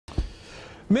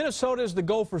Minnesota is the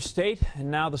Gopher State, and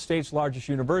now the state's largest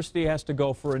university has to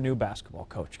go for a new basketball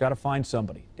coach. Got to find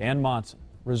somebody. Dan Monson,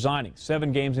 resigning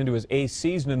 7 games into his 8th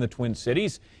season in the Twin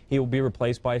Cities. He will be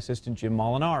replaced by assistant Jim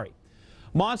Molinari.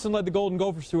 Monson led the Golden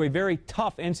Gophers through a very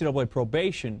tough NCAA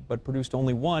probation, but produced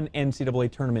only 1 NCAA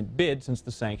tournament bid since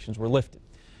the sanctions were lifted.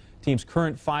 The team's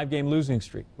current 5-game losing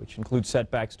streak, which includes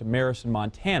setbacks to Marist and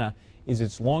Montana, is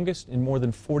its longest in more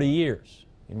than 40 years.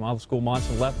 Meanwhile, the school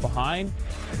Monson left behind,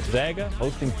 Gonzaga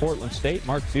hosting Portland State.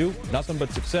 Mark Few, nothing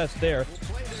but success there.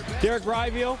 Derek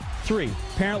Rivio, 3.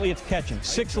 Apparently it's catching.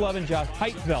 6'11" Josh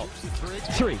Heitvelt,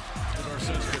 3.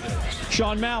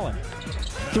 Sean Mallon,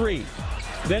 3.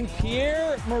 Then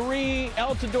Pierre-Marie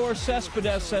Altidore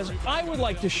Cespedes says, I would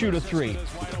like to shoot a 3.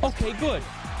 Okay, good.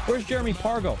 Where's Jeremy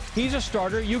Pargo? He's a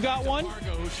starter. You got one?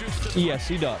 Yes,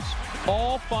 he does.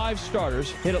 All 5 starters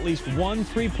hit at least 1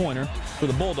 3-pointer for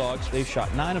the Bulldogs. They've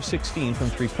shot 9 of 16 from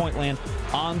three-point land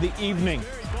on the evening.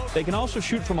 They can also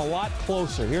shoot from a lot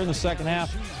closer. Here in the second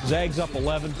half, Zags up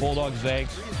 11, Bulldogs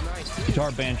Zags.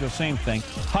 Guitar banjo, same thing.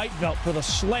 Heitvelt for the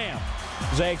slam.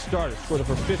 Zags starters scored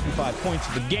for 55 points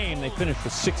of the game. They finished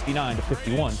with 69 to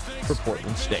 51 for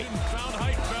Portland State.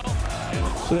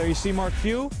 So there you see Mark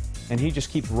Few, and he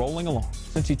just keeps rolling along.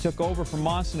 Since he took over from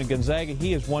Monson and Gonzaga,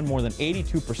 he has won more than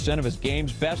 82% of his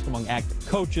games, best among active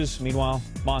coaches. Meanwhile,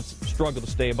 Monson struggled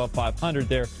to stay above 500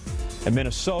 there. In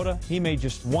Minnesota, he made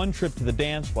just 1 trip to the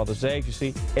dance, while the Zags, you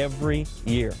see, every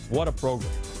year. What a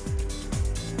program.